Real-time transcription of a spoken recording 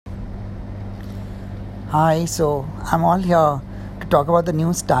Hi, so I'm all here to talk about the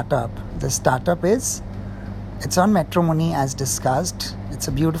new startup. The startup it's on Metromuni as discussed. It's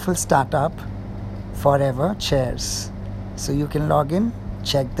a beautiful startup, Forever Chairs. So you can log in,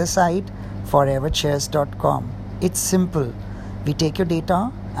 check the site, foreverchairs.com. It's simple. We take your data,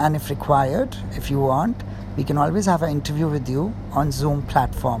 and if required, if you want, we can always have an interview with you on Zoom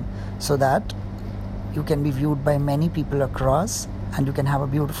platform so that you can be viewed by many people across and you can have a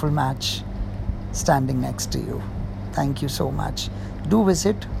beautiful match standing next to you. Thank you so much. Do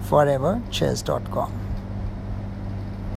visit foreverchairs.com.